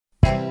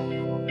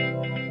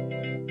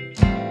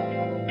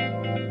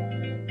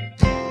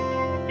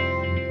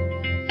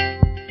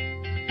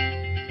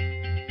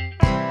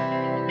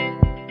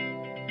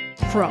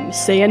From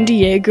San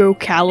Diego,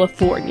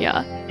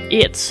 California,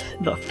 it's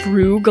the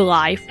Frug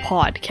Life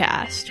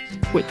Podcast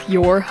with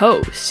your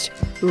host,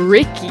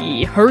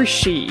 Ricky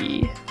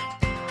Hershey.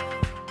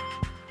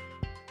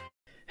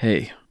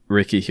 Hey,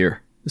 Ricky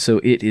here.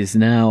 So it is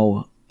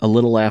now a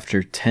little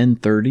after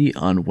 10:30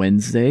 on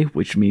Wednesday,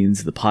 which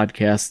means the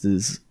podcast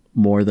is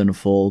more than a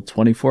full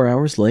 24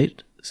 hours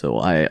late. So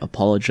I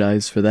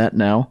apologize for that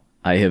now.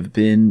 I have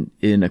been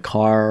in a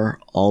car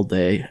all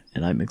day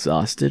and I'm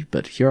exhausted,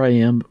 but here I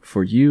am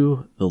for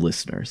you, the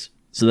listeners.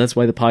 So that's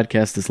why the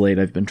podcast is late.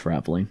 I've been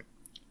traveling.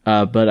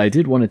 But I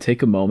did want to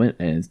take a moment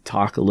and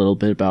talk a little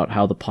bit about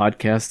how the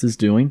podcast is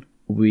doing.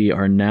 We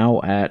are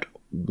now at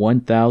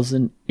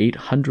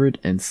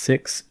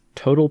 1,806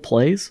 total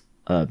plays.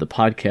 The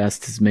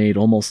podcast has made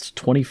almost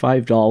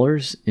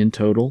 $25 in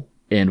total,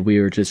 and we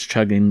are just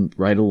chugging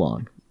right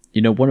along.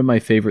 You know, one of my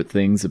favorite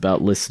things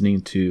about listening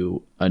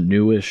to a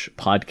newish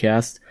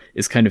podcast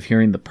is kind of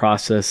hearing the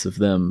process of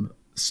them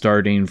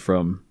starting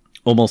from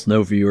almost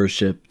no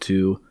viewership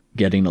to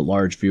getting a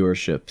large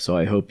viewership. So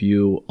I hope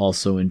you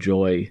also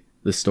enjoy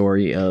the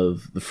story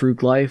of the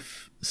Frug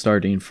Life,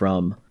 starting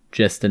from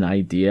just an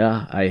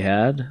idea I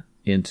had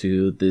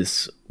into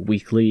this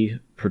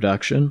weekly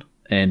production.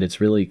 And it's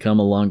really come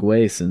a long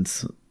way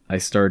since I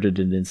started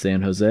it in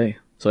San Jose.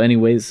 So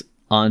anyways,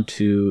 on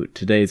to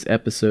today's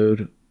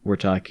episode. We're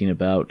talking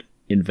about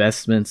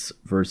investments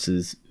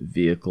versus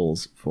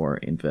vehicles for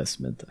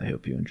investment. I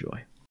hope you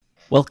enjoy.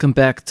 Welcome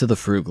back to the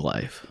Frug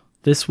Life.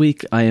 This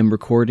week I am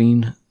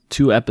recording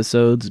 2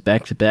 episodes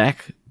back to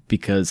back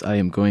because I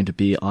am going to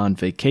be on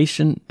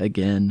vacation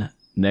again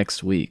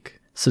next week.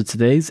 So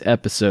today's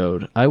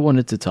episode, I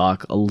wanted to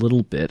talk a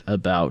little bit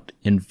about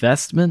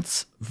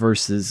investments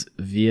versus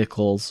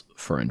vehicles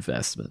for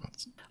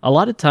investments. A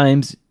lot of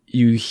times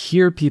you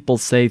hear people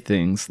say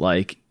things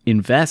like,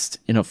 invest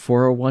in a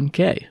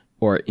 401k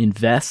or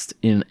invest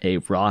in a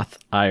Roth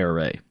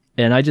IRA.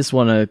 And I just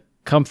want to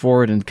come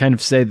forward and kind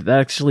of say that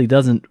actually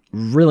doesn't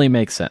really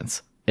make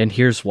sense. And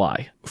here's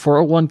why.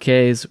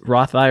 401ks,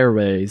 Roth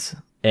IRAs,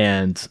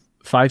 and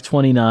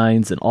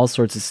 529s and all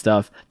sorts of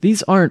stuff,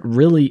 these aren't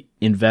really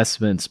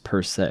investments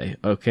per se,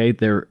 okay?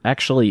 They're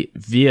actually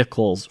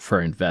vehicles for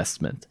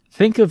investment.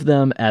 Think of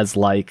them as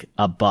like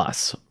a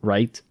bus,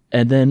 right?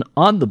 And then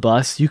on the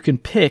bus, you can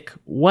pick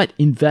what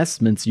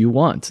investments you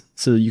want.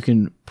 So you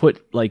can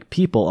put like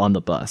people on the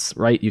bus,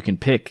 right? You can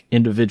pick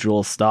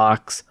individual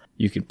stocks.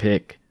 You can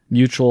pick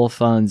mutual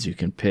funds. You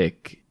can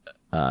pick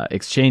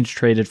exchange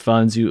traded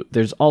funds.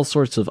 There's all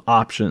sorts of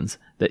options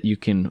that you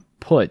can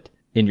put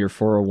in your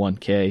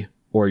 401k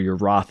or your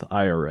Roth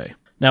IRA.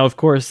 Now, of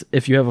course,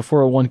 if you have a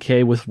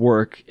 401k with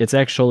work, it's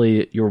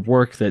actually your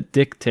work that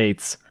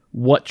dictates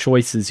what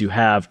choices you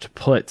have to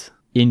put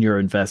in your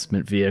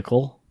investment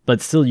vehicle. But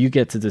still, you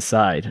get to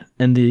decide.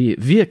 And the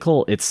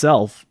vehicle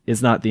itself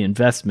is not the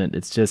investment.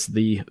 It's just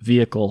the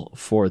vehicle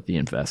for the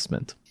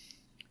investment.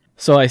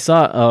 So I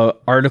saw an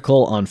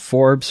article on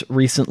Forbes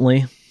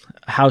recently,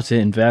 how to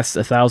invest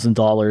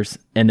 $1,000,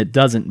 and it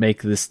doesn't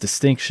make this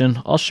distinction.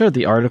 I'll share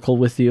the article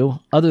with you.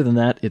 Other than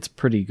that, it's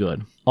pretty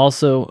good.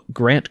 Also,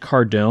 Grant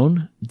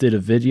Cardone did a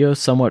video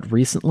somewhat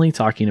recently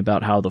talking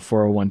about how the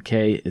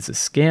 401k is a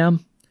scam.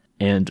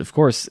 And of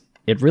course,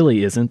 it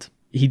really isn't.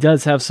 He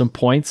does have some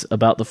points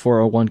about the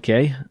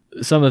 401k.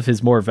 Some of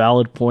his more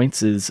valid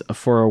points is a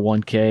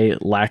 401k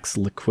lacks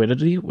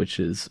liquidity, which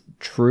is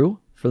true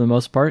for the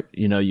most part.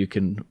 You know, you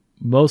can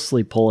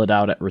mostly pull it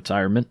out at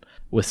retirement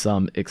with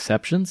some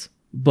exceptions.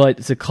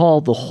 But to call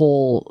the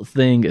whole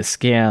thing a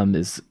scam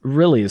is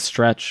really a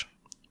stretch.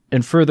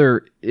 And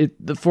further,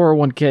 the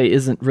 401k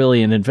isn't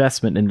really an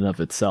investment in and of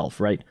itself,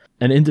 right?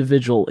 An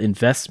individual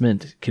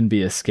investment can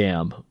be a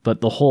scam,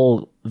 but the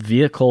whole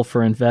vehicle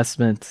for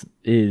investment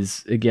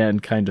is, again,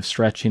 kind of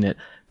stretching it.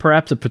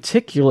 Perhaps a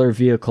particular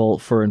vehicle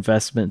for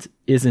investment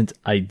isn't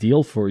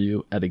ideal for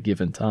you at a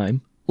given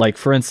time. Like,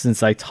 for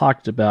instance, I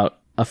talked about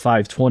a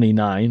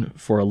 529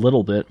 for a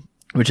little bit,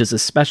 which is a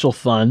special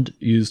fund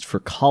used for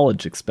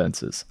college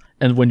expenses.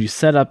 And when you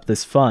set up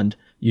this fund,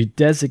 you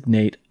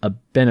designate a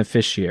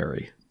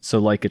beneficiary. So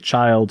like a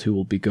child who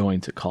will be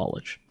going to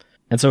college.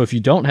 And so if you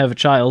don't have a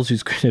child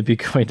who's going to be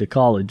going to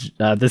college,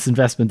 this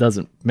investment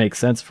doesn't make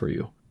sense for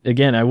you.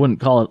 Again, I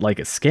wouldn't call it like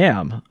a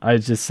scam.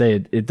 I'd just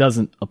say it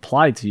doesn't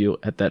apply to you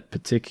at that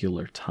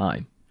particular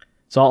time.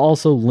 So I'll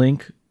also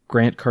link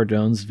Grant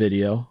Cardone's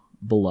video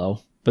below.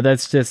 But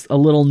that's just a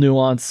little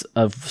nuance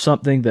of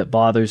something that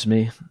bothers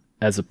me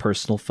as a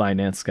personal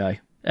finance guy.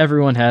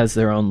 Everyone has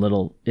their own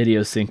little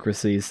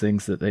idiosyncrasies,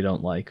 things that they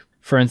don't like.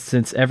 For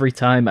instance, every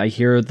time I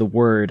hear the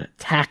word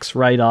tax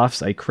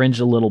write-offs, I cringe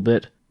a little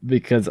bit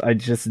because I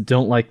just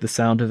don't like the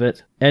sound of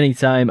it.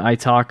 Anytime I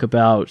talk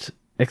about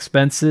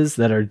expenses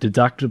that are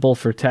deductible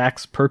for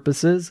tax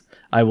purposes,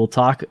 I will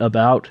talk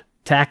about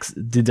tax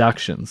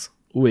deductions,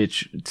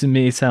 which to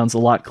me sounds a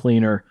lot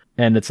cleaner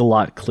and it's a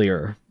lot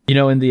clearer. You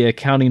know, in the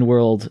accounting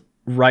world,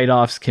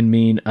 write-offs can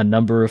mean a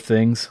number of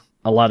things.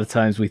 A lot of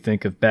times we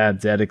think of bad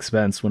debt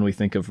expense when we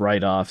think of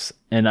write-offs,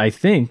 and I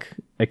think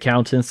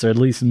accountants, or at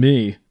least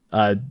me,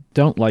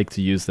 don't like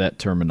to use that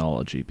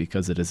terminology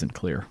because it isn't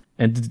clear.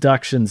 And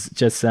deductions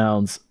just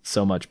sounds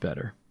so much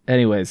better.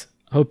 Anyways,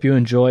 hope you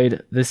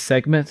enjoyed this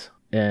segment,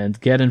 and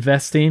get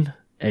investing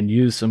and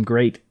use some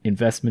great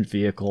investment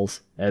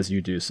vehicles as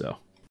you do so.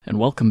 And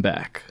welcome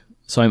back.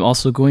 So I'm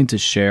also going to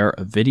share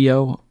a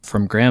video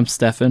from Graham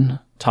Stephan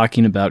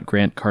talking about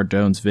Grant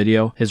Cardone's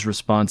video. His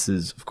response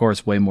is, of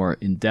course, way more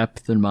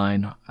in-depth than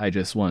mine. I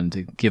just wanted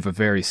to give a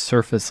very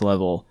surface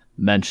level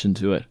mention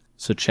to it.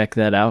 So check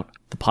that out.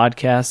 The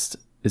podcast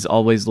is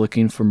always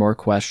looking for more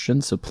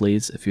questions, so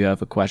please, if you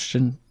have a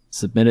question,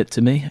 submit it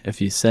to me.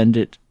 If you send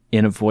it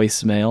in a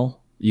voicemail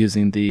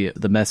using the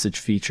message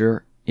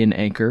feature in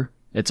Anchor,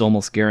 it's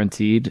almost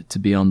guaranteed to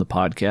be on the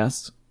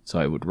podcast, so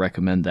I would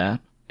recommend that.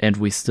 And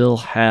we still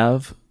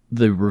have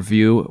the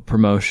review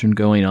promotion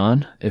going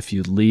on. If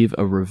you leave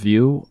a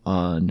review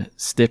on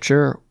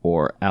Stitcher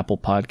or Apple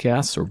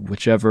Podcasts or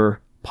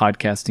whichever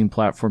podcasting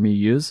platform you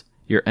use,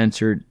 you're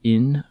entered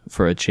in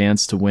for a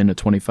chance to win a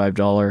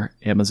 $25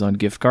 Amazon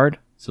gift card.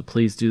 So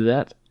please do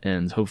that,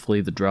 and hopefully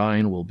the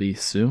drawing will be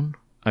soon.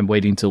 I'm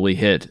waiting till we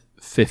hit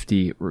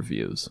 50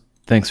 reviews.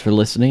 Thanks for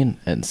listening,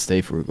 and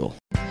stay frugal.